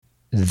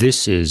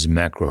This is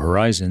Macro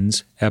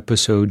Horizons,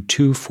 episode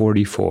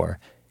 244,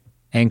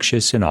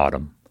 Anxious in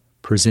Autumn,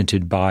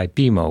 presented by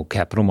BMO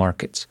Capital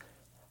Markets.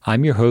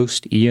 I'm your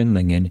host, Ian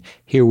Lyngen,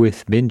 here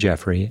with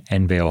Jeffery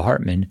and Vail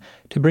Hartman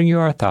to bring you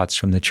our thoughts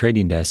from the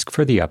trading desk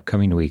for the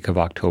upcoming week of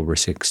October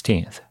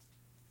 16th.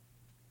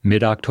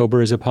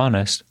 Mid-October is upon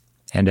us,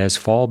 and as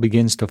fall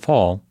begins to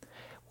fall,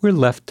 we're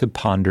left to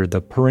ponder the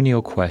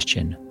perennial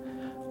question: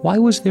 why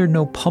was there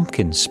no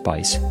pumpkin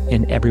spice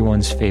in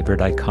everyone's favorite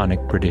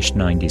iconic British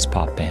 90s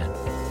pop band?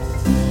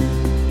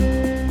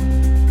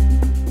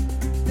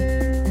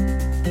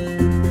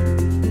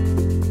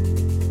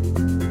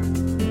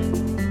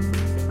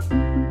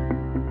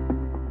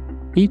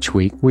 Each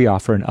week, we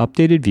offer an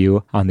updated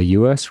view on the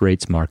U.S.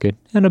 rates market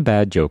and a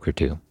bad joke or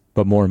two.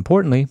 But more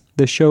importantly,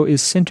 the show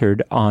is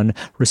centered on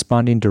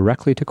responding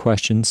directly to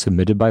questions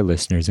submitted by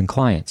listeners and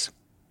clients.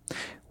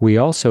 We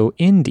also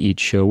end each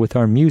show with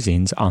our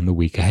musings on the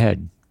week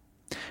ahead.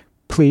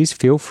 Please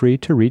feel free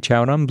to reach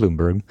out on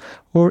Bloomberg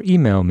or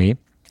email me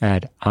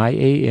at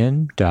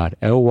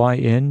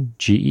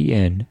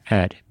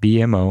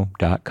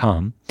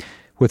ian.lyngen@bmo.com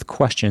with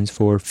questions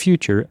for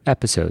future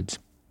episodes.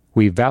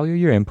 We value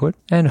your input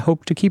and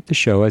hope to keep the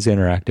show as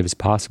interactive as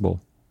possible.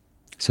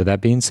 So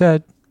that being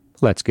said,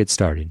 let's get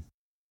started.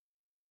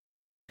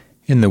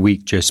 In the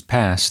week just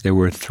past, there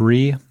were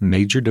three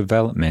major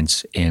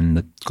developments in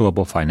the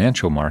global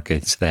financial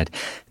markets that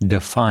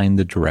defined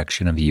the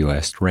direction of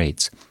U.S.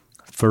 rates.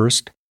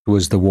 First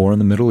was the war in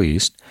the Middle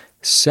East.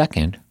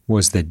 Second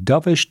was the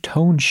dovish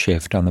tone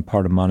shift on the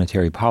part of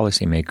monetary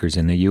policymakers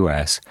in the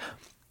U.S.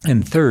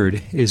 And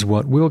third is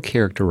what we'll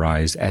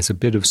characterize as a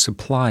bit of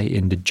supply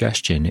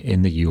indigestion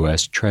in the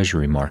U.S.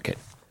 Treasury market.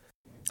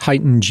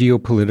 Heightened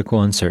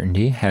geopolitical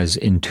uncertainty has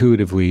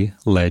intuitively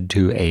led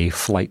to a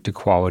flight to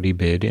quality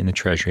bid in the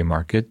Treasury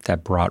market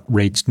that brought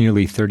rates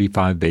nearly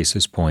 35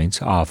 basis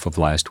points off of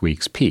last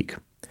week's peak.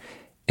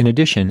 In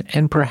addition,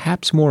 and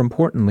perhaps more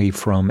importantly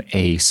from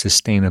a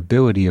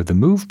sustainability of the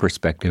move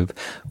perspective,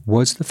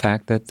 was the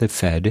fact that the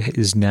Fed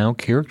is now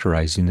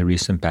characterizing the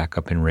recent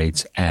backup in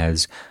rates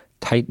as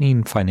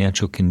tightening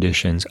financial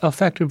conditions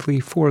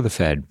effectively for the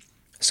Fed.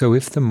 So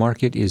if the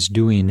market is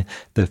doing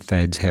the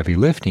Fed's heavy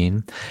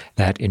lifting,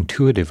 that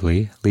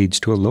intuitively leads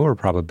to a lower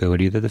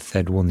probability that the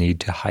Fed will need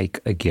to hike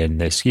again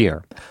this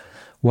year.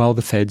 While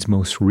the Fed's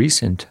most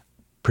recent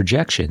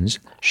projections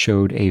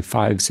showed a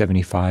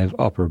 5.75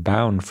 upper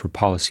bound for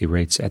policy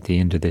rates at the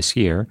end of this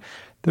year,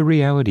 the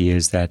reality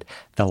is that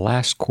the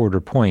last quarter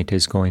point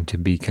is going to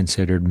be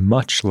considered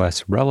much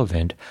less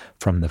relevant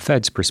from the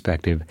Fed's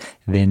perspective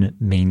than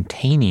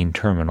maintaining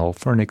terminal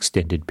for an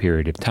extended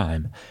period of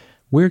time.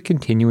 We're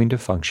continuing to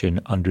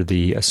function under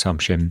the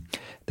assumption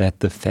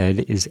that the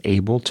Fed is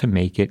able to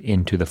make it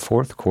into the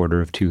fourth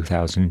quarter of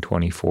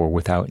 2024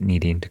 without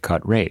needing to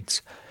cut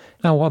rates.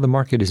 Now, while the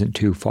market isn't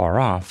too far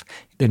off,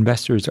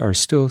 investors are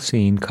still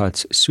seeing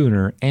cuts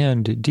sooner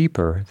and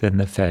deeper than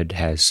the Fed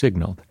has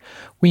signaled.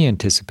 We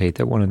anticipate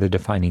that one of the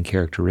defining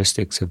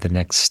characteristics of the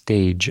next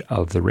stage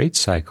of the rate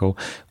cycle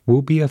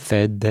will be a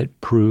Fed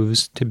that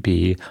proves to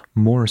be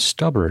more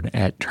stubborn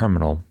at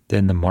terminal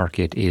than the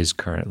market is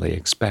currently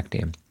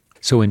expecting.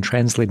 So in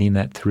translating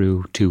that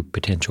through to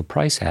potential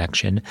price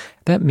action,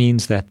 that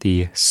means that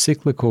the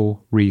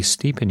cyclical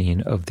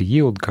re-steepening of the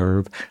yield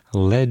curve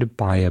led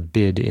by a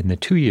bid in the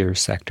 2-year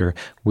sector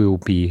will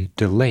be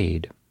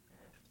delayed.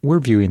 We're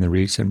viewing the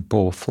recent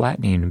bull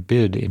flattening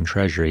bid in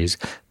Treasuries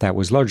that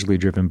was largely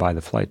driven by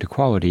the flight to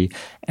quality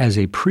as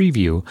a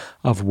preview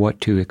of what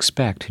to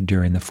expect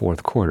during the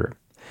fourth quarter.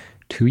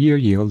 2-year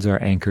yields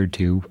are anchored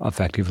to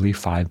effectively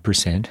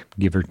 5%,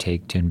 give or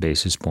take 10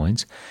 basis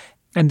points,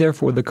 and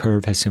therefore the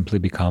curve has simply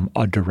become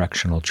a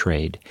directional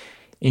trade.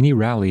 Any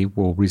rally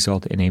will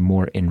result in a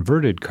more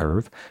inverted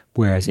curve,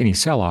 whereas any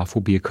sell-off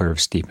will be a curve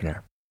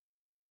steepener.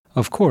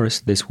 Of course,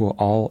 this will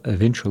all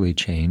eventually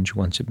change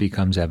once it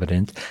becomes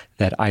evident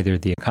that either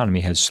the economy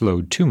has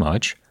slowed too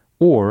much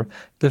or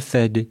the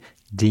Fed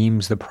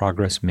deems the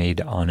progress made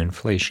on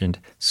inflation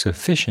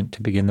sufficient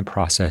to begin the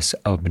process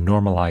of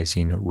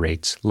normalizing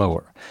rates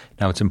lower.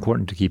 Now, it's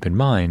important to keep in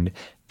mind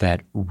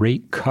that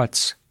rate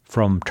cuts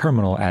from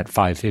terminal at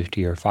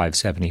 550 or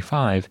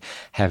 575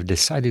 have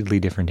decidedly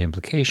different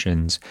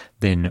implications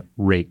than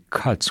rate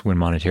cuts when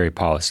monetary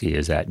policy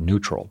is at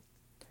neutral.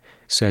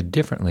 Said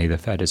differently, the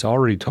Fed has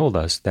already told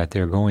us that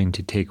they're going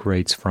to take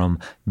rates from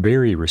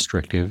very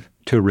restrictive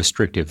to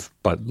restrictive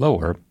but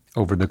lower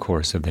over the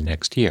course of the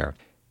next year.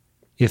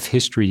 If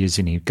history is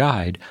any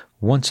guide,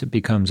 once it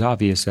becomes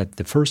obvious that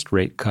the first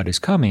rate cut is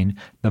coming,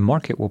 the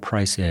market will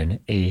price in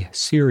a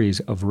series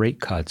of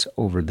rate cuts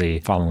over the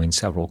following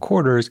several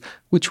quarters,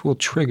 which will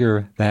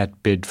trigger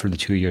that bid for the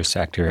 2-year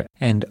sector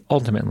and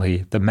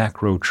ultimately the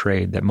macro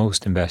trade that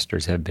most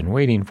investors have been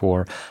waiting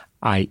for,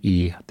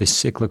 i.e. the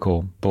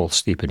cyclical bull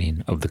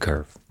steepening of the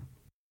curve.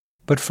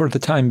 But for the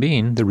time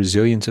being, the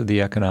resilience of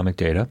the economic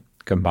data,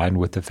 combined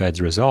with the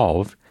Fed's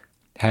resolve,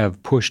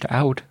 have pushed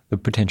out the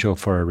potential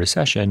for a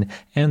recession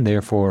and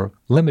therefore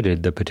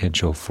limited the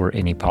potential for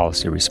any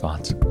policy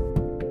response.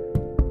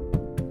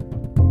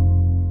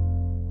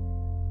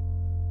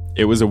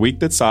 It was a week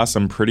that saw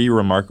some pretty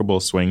remarkable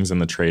swings in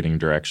the trading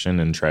direction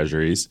in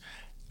treasuries,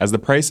 as the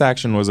price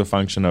action was a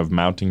function of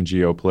mounting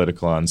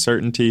geopolitical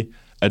uncertainty,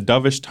 a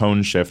dovish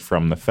tone shift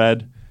from the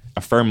Fed,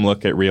 a firm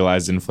look at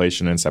realized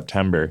inflation in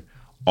September,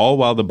 all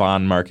while the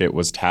bond market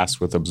was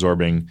tasked with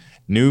absorbing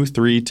new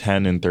 3,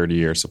 10, and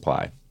 30-year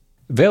supply.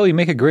 Vail, you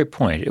make a great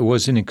point. It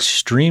was an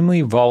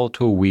extremely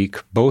volatile week,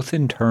 both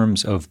in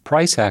terms of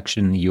price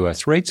action in the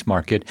U.S. rates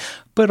market,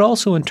 but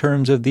also in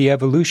terms of the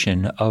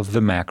evolution of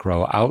the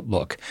macro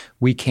outlook.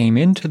 We came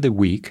into the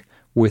week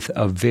with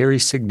a very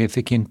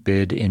significant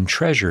bid in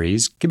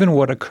treasuries, given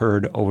what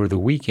occurred over the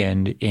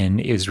weekend in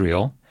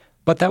Israel.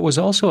 But that was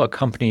also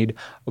accompanied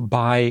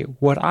by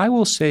what I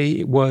will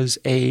say was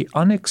an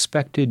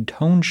unexpected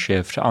tone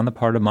shift on the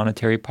part of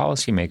monetary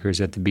policymakers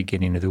at the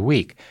beginning of the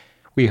week.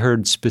 We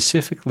heard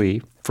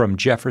specifically from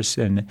Jeffery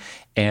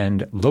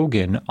and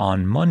Logan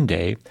on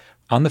Monday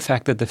on the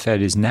fact that the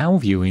Fed is now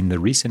viewing the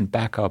recent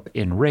backup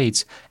in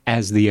rates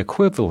as the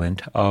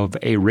equivalent of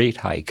a rate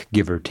hike,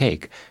 give or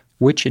take,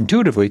 which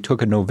intuitively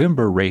took a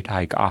November rate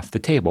hike off the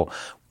table.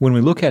 When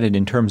we look at it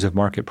in terms of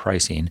market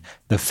pricing,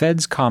 the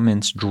Fed's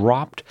comments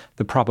dropped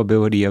the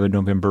probability of a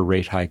November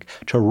rate hike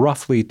to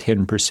roughly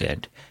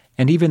 10%.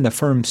 And even the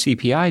firm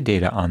CPI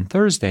data on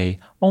Thursday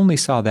only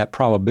saw that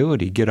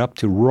probability get up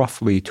to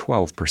roughly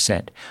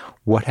 12%.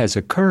 What has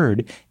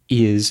occurred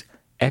is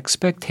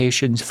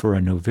expectations for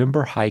a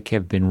November hike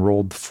have been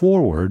rolled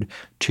forward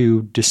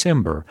to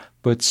December,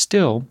 but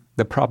still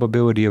the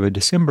probability of a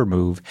December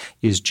move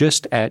is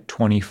just at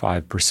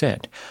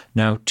 25%.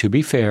 Now, to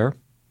be fair,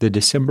 the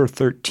December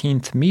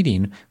 13th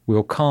meeting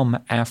will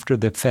come after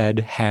the Fed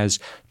has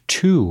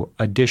 2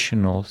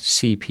 additional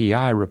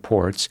CPI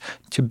reports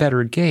to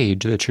better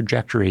gauge the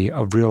trajectory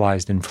of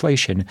realized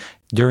inflation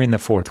during the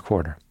fourth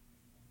quarter.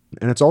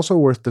 And it's also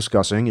worth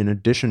discussing, in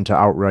addition to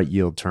outright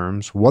yield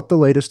terms, what the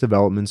latest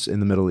developments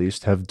in the Middle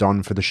East have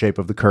done for the shape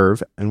of the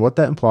curve and what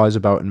that implies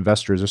about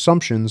investors'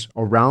 assumptions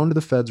around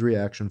the Fed's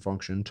reaction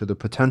function to the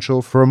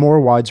potential for a more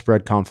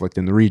widespread conflict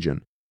in the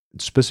region.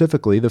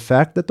 Specifically, the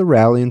fact that the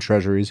rally in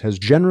treasuries has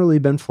generally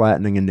been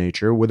flattening in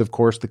nature, with of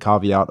course the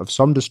caveat of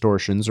some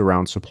distortions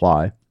around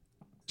supply,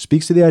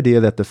 speaks to the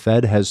idea that the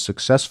Fed has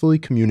successfully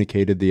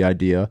communicated the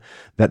idea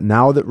that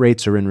now that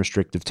rates are in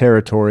restrictive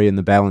territory and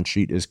the balance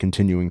sheet is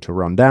continuing to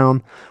run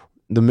down,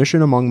 the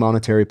mission among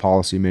monetary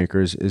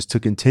policymakers is to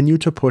continue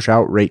to push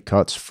out rate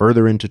cuts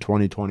further into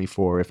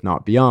 2024, if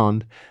not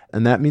beyond,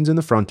 and that means in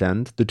the front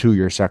end, the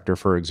 2-year sector,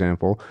 for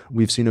example,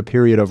 we've seen a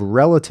period of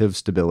relative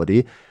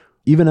stability,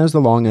 even as the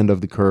long end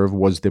of the curve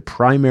was the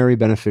primary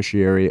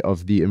beneficiary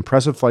of the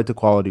impressive flight to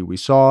quality we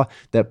saw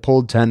that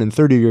pulled 10 and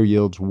 30-year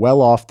yields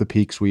well off the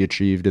peaks we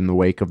achieved in the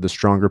wake of the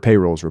stronger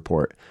payrolls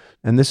report.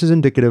 And this is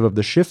indicative of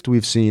the shift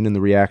we've seen in the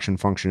reaction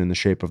function in the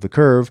shape of the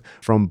curve,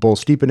 from bull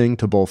steepening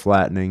to bull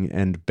flattening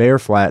and bear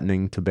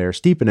flattening to bear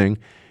steepening,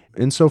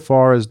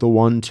 insofar as the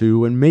 1,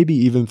 2, and maybe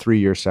even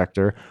 3-year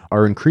sector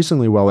are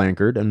increasingly well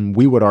anchored and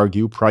we would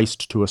argue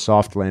priced to a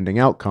soft landing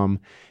outcome,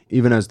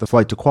 even as the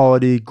flight to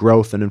quality,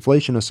 growth, and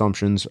inflation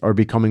assumptions are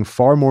becoming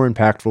far more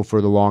impactful for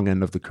the long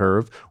end of the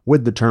curve,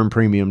 with the term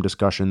premium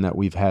discussion that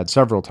we've had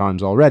several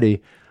times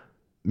already,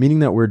 meaning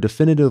that we're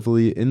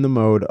definitively in the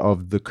mode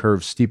of the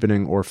curve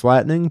steepening or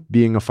flattening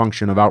being a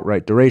function of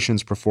outright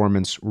durations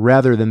performance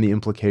rather than the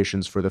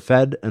implications for the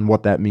Fed and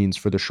what that means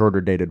for the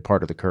shorter dated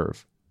part of the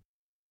curve.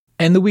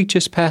 And the week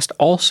just past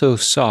also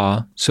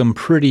saw some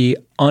pretty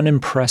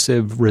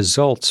unimpressive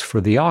results for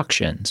the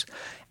auctions.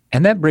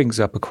 And that brings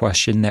up a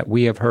question that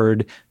we have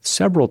heard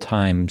several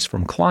times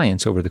from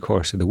clients over the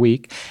course of the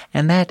week,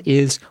 and that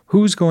is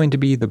who's going to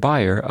be the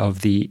buyer of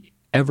the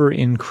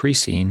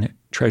ever-increasing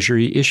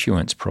Treasury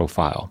issuance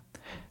profile.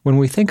 When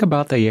we think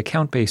about the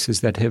account bases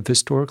that have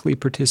historically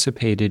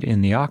participated in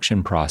the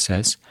auction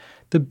process,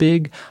 the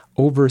big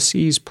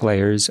overseas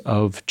players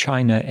of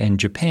China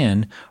and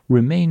Japan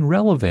remain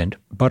relevant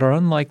but are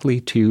unlikely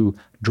to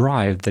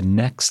drive the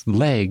next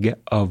leg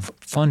of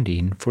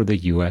funding for the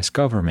U.S.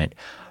 government.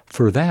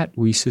 For that,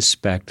 we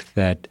suspect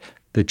that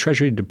the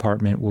Treasury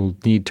Department will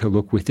need to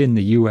look within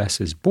the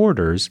U.S.'s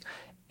borders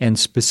and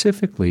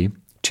specifically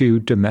to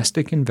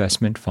domestic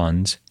investment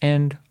funds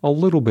and a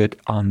little bit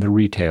on the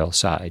retail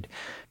side.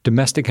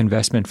 Domestic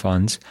investment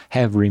funds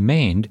have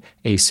remained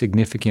a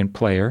significant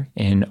player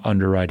in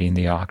underwriting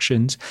the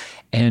auctions,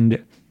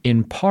 and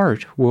in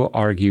part will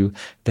argue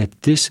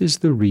that this is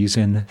the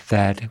reason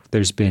that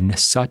there's been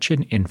such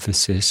an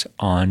emphasis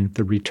on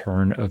the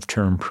return of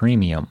term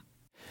premium.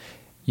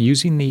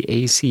 Using the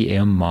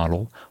ACM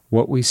model,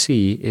 what we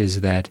see is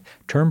that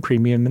term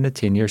premium in the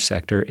 10-year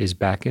sector is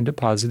back into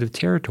positive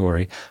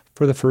territory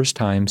for the first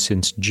time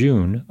since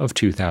June of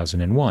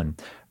 2001.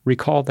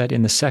 Recall that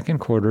in the second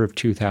quarter of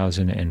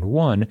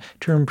 2001,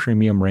 term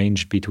premium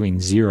ranged between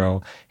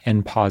 0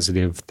 and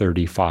positive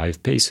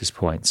 35 basis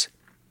points.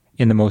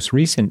 In the most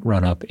recent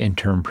run-up in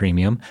term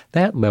premium,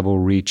 that level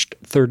reached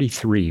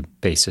 33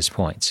 basis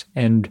points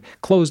and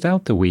closed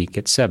out the week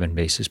at 7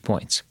 basis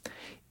points.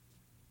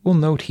 We'll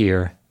note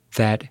here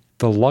that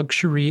the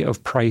luxury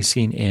of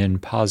pricing in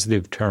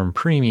positive term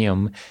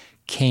premium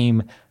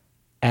came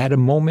at a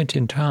moment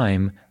in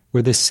time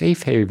where the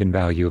safe haven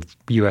value of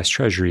U.S.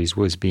 Treasuries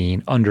was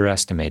being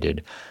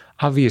underestimated,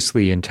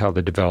 obviously until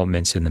the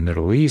developments in the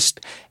Middle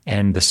East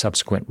and the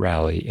subsequent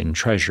rally in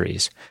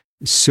Treasuries.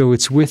 So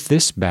it's with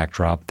this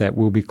backdrop that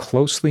we'll be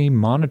closely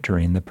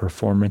monitoring the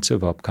performance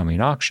of upcoming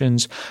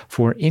auctions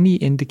for any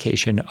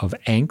indication of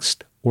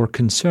angst or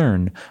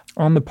concern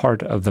on the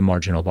part of the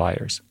marginal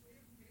buyers.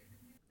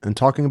 And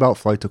talking about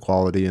flight to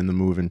quality and the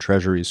move in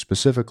Treasuries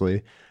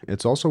specifically,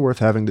 it's also worth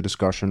having the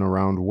discussion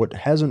around what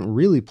hasn't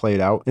really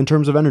played out in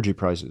terms of energy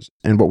prices,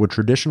 and what would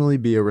traditionally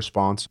be a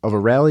response of a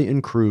rally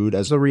in crude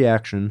as a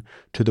reaction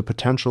to the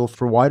potential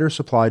for wider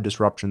supply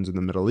disruptions in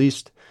the Middle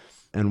East,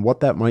 and what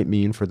that might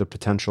mean for the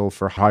potential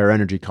for higher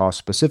energy costs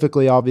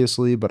specifically,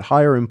 obviously, but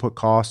higher input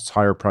costs,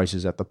 higher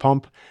prices at the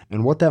pump,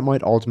 and what that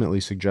might ultimately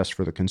suggest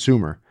for the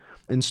consumer.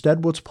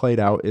 Instead, what's played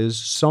out is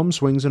some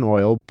swings in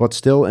oil, but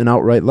still in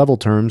outright level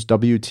terms,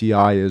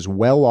 WTI is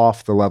well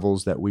off the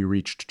levels that we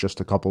reached just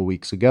a couple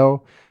weeks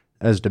ago,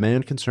 as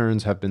demand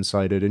concerns have been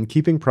cited in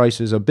keeping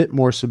prices a bit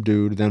more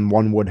subdued than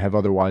one would have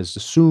otherwise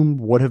assumed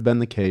would have been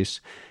the case,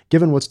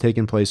 given what's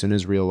taken place in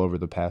Israel over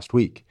the past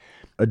week.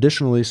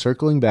 Additionally,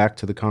 circling back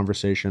to the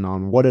conversation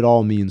on what it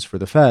all means for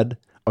the Fed,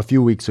 a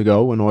few weeks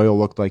ago when oil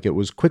looked like it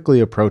was quickly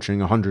approaching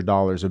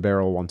 $100 a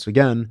barrel once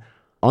again,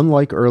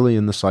 unlike early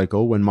in the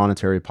cycle when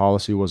monetary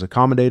policy was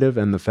accommodative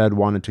and the Fed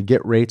wanted to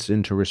get rates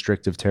into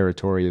restrictive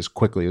territory as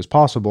quickly as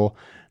possible,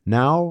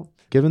 now,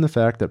 given the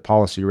fact that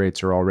policy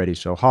rates are already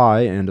so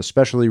high and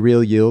especially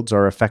real yields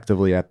are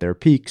effectively at their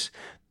peaks,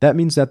 that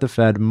means that the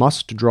Fed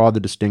must draw the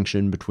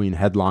distinction between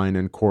headline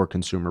and core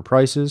consumer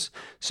prices,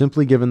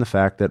 simply given the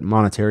fact that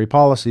monetary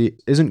policy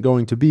isn't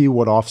going to be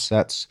what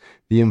offsets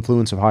the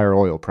influence of higher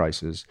oil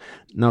prices.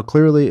 Now,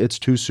 clearly, it's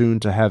too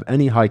soon to have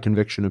any high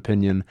conviction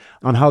opinion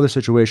on how the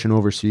situation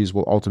overseas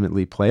will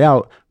ultimately play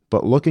out,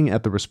 but looking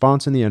at the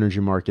response in the energy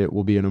market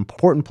will be an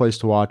important place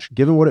to watch,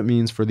 given what it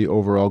means for the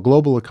overall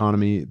global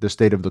economy, the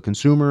state of the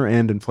consumer,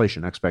 and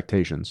inflation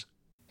expectations.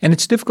 And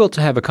it's difficult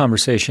to have a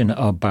conversation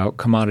about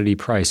commodity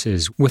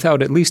prices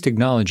without at least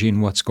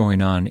acknowledging what's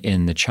going on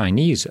in the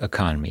Chinese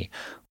economy.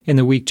 In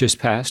the week just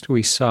past,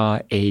 we saw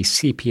a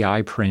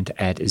CPI print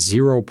at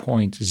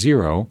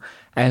 0.0,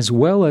 as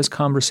well as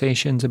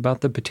conversations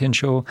about the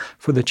potential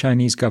for the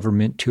Chinese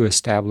government to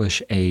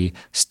establish a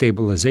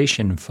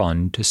stabilization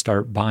fund to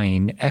start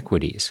buying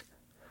equities.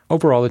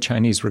 Overall, the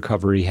Chinese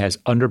recovery has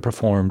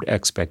underperformed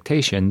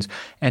expectations,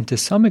 and to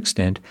some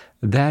extent,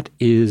 that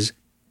is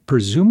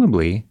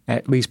presumably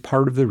at least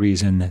part of the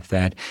reason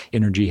that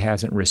energy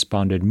hasn't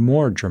responded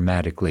more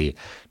dramatically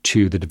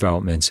to the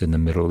developments in the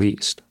Middle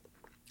East.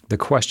 The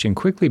question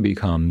quickly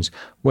becomes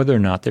whether or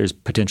not there's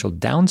potential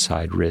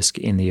downside risk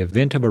in the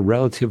event of a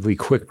relatively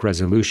quick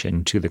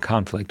resolution to the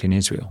conflict in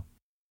Israel.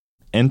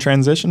 In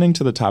transitioning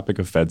to the topic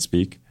of Fed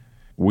speak,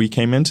 we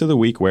came into the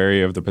week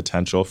wary of the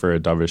potential for a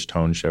dovish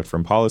tone shift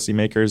from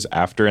policymakers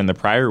after in the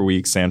prior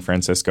week, San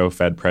Francisco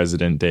Fed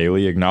President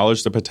Daly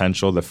acknowledged the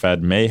potential the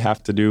Fed may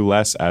have to do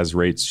less as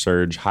rates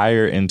surge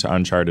higher into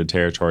uncharted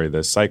territory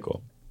this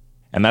cycle.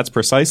 And that's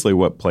precisely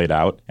what played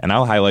out, and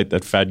I'll highlight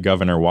that Fed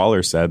Governor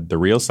Waller said the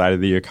real side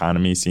of the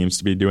economy seems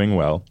to be doing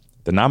well,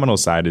 the nominal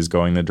side is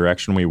going the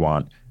direction we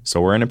want, so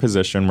we're in a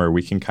position where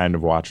we can kind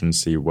of watch and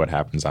see what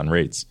happens on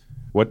rates.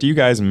 What do you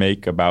guys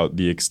make about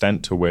the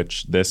extent to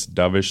which this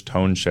dovish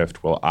tone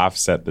shift will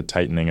offset the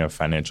tightening of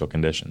financial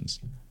conditions?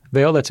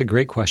 Vail, that's a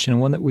great question,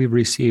 and one that we've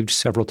received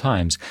several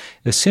times.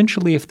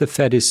 Essentially, if the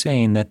Fed is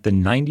saying that the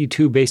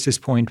 92 basis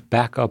point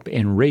backup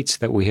in rates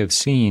that we have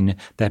seen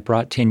that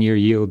brought 10-year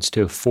yields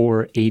to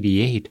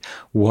 4.88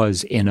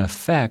 was in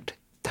effect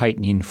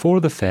tightening for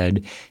the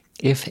Fed,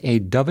 if a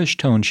dovish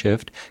tone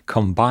shift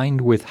combined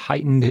with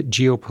heightened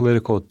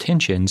geopolitical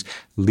tensions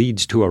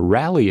leads to a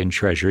rally in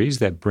treasuries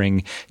that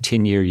bring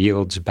 10-year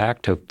yields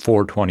back to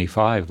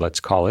 4.25, let's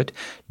call it,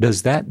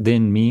 does that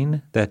then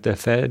mean that the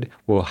Fed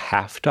will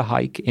have to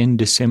hike in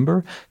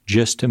December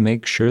just to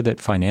make sure that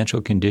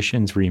financial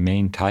conditions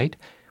remain tight?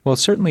 Well,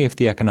 certainly if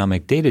the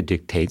economic data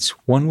dictates,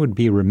 one would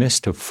be remiss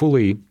to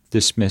fully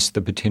dismiss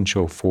the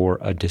potential for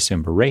a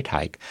December rate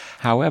hike.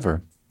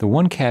 However, the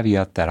one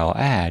caveat that I'll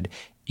add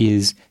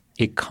is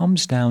it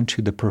comes down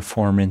to the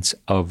performance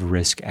of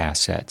risk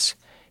assets.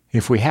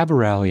 If we have a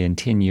rally in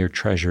 10-year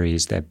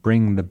treasuries that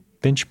bring the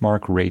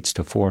benchmark rates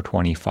to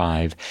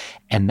 4.25,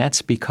 and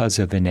that's because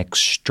of an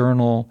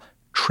external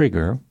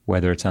trigger,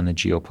 whether it's on the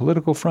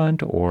geopolitical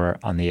front or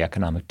on the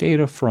economic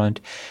data front,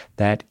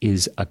 that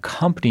is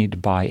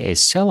accompanied by a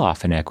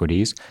sell-off in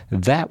equities,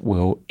 that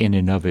will in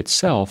and of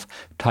itself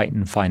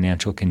tighten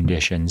financial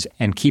conditions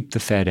and keep the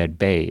Fed at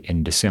bay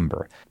in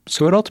December.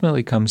 So it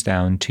ultimately comes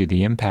down to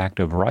the impact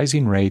of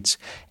rising rates,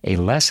 a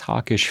less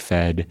hawkish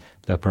Fed,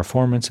 the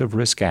performance of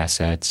risk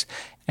assets,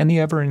 and the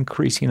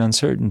ever-increasing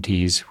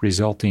uncertainties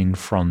resulting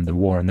from the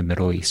war in the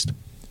Middle East.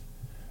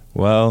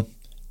 Well,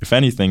 if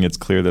anything, it's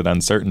clear that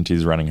uncertainty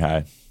is running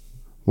high.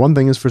 One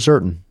thing is for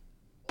certain.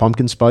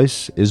 Pumpkin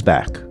Spice is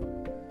back.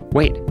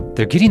 Wait,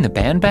 they're getting the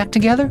band back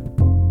together?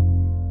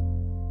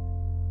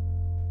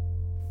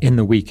 In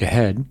the week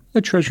ahead,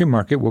 the Treasury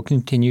market will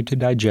continue to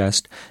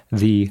digest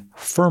the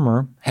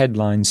firmer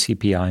headline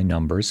CPI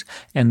numbers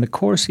and the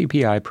core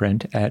CPI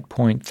print at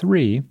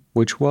 0.3,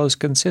 which was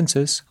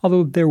consensus,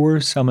 although there were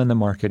some in the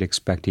market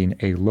expecting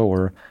a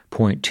lower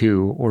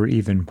 0.2 or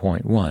even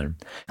 0.1.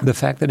 The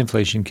fact that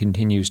inflation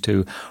continues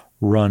to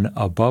run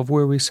above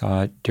where we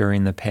saw it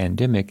during the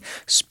pandemic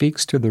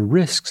speaks to the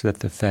risks that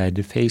the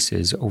Fed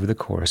faces over the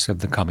course of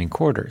the coming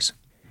quarters.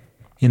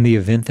 In the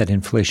event that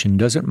inflation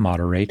doesn't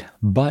moderate,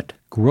 but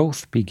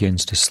growth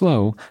begins to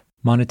slow,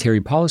 monetary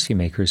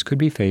policymakers could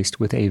be faced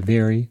with a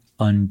very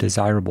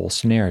undesirable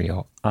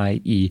scenario,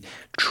 i.e.,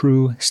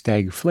 true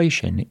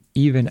stagflation,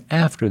 even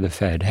after the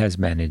Fed has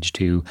managed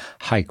to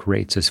hike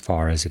rates as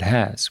far as it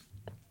has.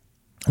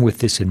 With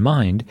this in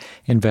mind,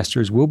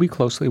 investors will be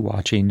closely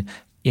watching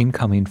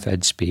incoming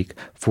Fed speak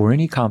for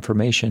any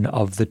confirmation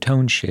of the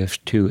tone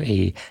shift to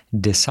a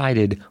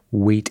decided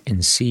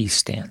wait-and-see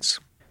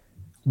stance.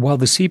 While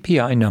the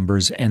CPI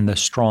numbers and the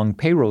strong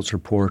payrolls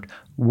report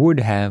would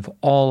have,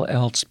 all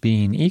else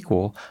being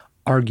equal,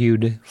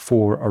 argued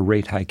for a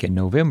rate hike in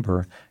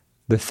November,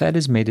 the Fed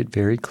has made it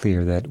very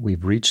clear that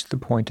we've reached the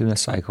point in the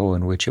cycle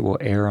in which it will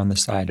err on the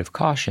side of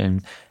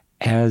caution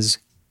as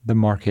the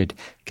market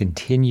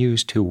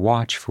continues to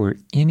watch for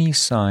any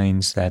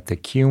signs that the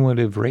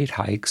cumulative rate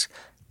hikes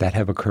that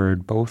have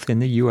occurred both in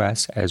the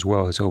U.S. as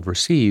well as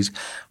overseas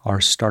are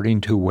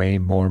starting to weigh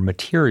more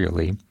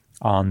materially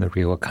on the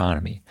real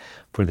economy.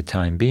 For the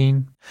time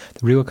being,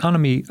 the real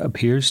economy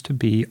appears to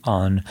be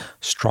on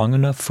strong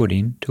enough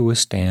footing to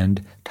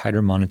withstand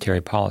tighter monetary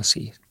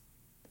policy.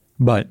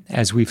 But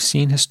as we've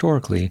seen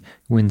historically,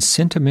 when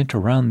sentiment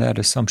around that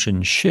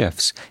assumption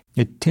shifts,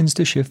 it tends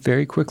to shift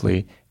very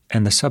quickly,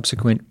 and the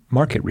subsequent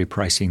market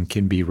repricing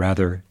can be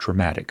rather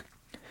dramatic.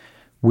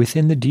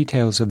 Within the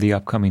details of the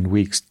upcoming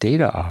week's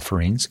data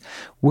offerings,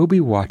 we'll be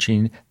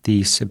watching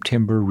the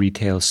September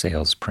retail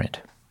sales print.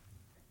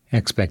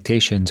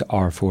 Expectations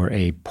are for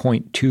a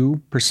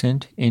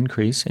 0.2%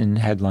 increase in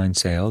headline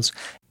sales,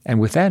 and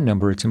with that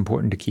number, it's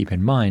important to keep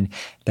in mind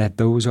that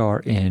those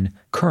are in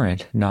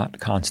current, not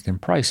constant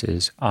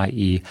prices,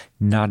 i.e.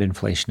 not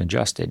inflation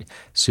adjusted.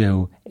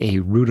 So a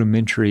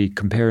rudimentary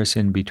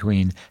comparison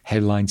between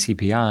headline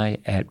CPI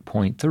at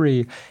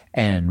 0.3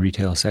 and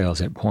retail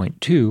sales at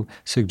 0.2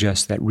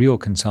 suggests that real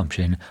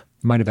consumption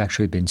might have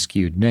actually been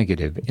skewed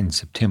negative in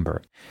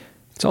September.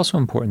 It's also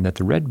important that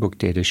the Red Book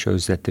data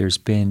shows that there's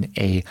been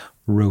a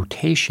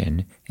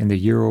rotation in the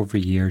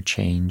year-over-year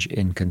change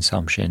in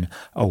consumption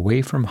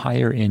away from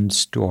higher-end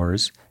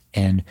stores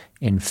and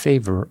in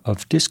favor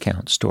of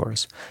discount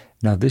stores.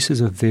 Now, this is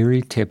a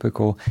very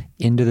typical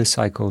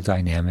end-of-the-cycle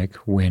dynamic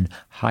when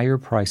higher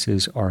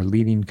prices are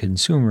leading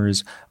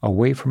consumers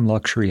away from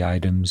luxury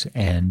items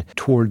and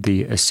toward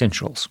the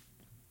essentials.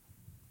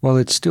 While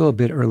it's still a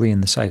bit early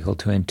in the cycle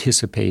to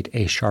anticipate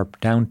a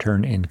sharp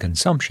downturn in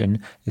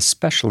consumption,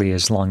 especially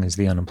as long as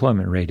the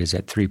unemployment rate is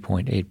at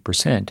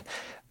 3.8%,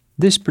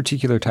 this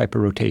particular type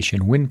of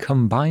rotation, when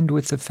combined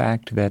with the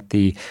fact that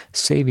the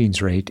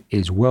savings rate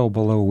is well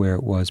below where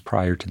it was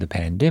prior to the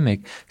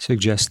pandemic,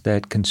 suggests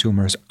that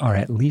consumers are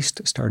at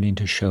least starting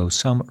to show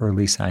some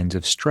early signs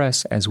of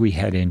stress as we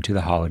head into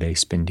the holiday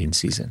spending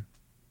season.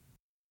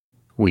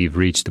 We've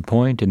reached the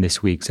point in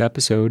this week's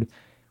episode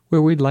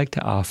where we'd like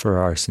to offer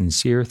our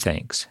sincere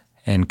thanks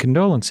and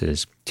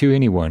condolences to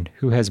anyone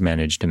who has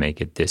managed to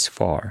make it this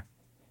far.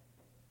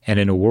 And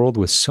in a world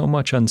with so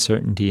much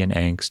uncertainty and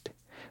angst,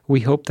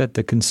 we hope that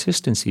the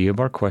consistency of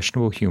our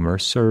questionable humor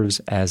serves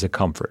as a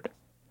comfort,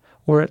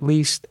 or at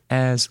least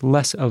as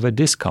less of a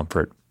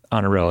discomfort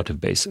on a relative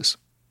basis.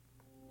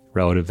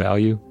 Relative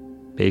value,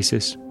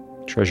 basis,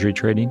 treasury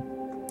trading,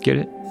 get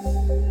it?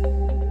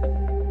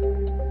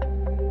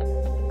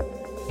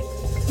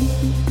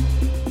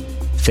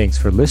 Thanks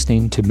for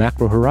listening to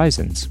Macro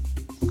Horizons.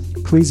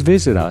 Please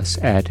visit us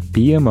at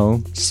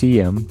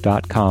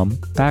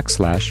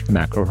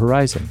bmocm.com/Macro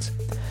Horizons.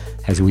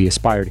 As we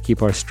aspire to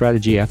keep our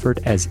strategy effort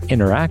as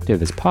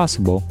interactive as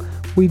possible,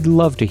 we'd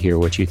love to hear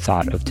what you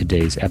thought of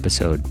today's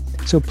episode.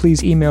 So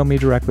please email me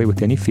directly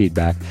with any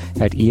feedback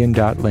at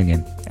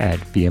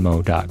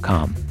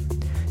ian.lyngen@bmo.com.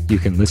 You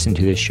can listen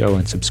to this show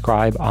and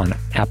subscribe on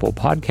Apple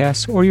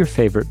Podcasts or your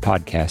favorite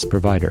podcast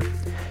provider.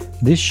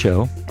 This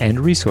show and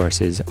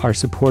resources are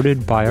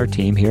supported by our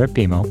team here at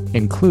BMO,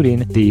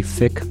 including the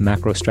FIC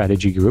Macro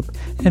Strategy Group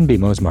and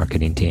BMO's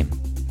marketing team.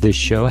 This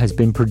show has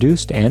been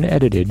produced and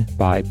edited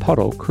by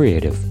Puddle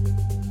Creative.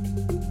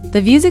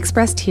 The views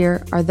expressed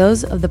here are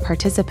those of the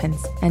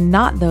participants and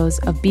not those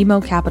of BMO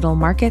Capital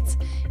Markets,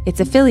 its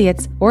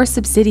affiliates, or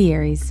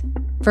subsidiaries.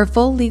 For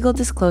full legal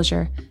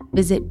disclosure,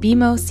 visit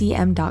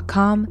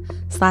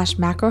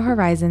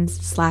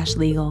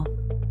bmocm.com/macrohorizons/legal.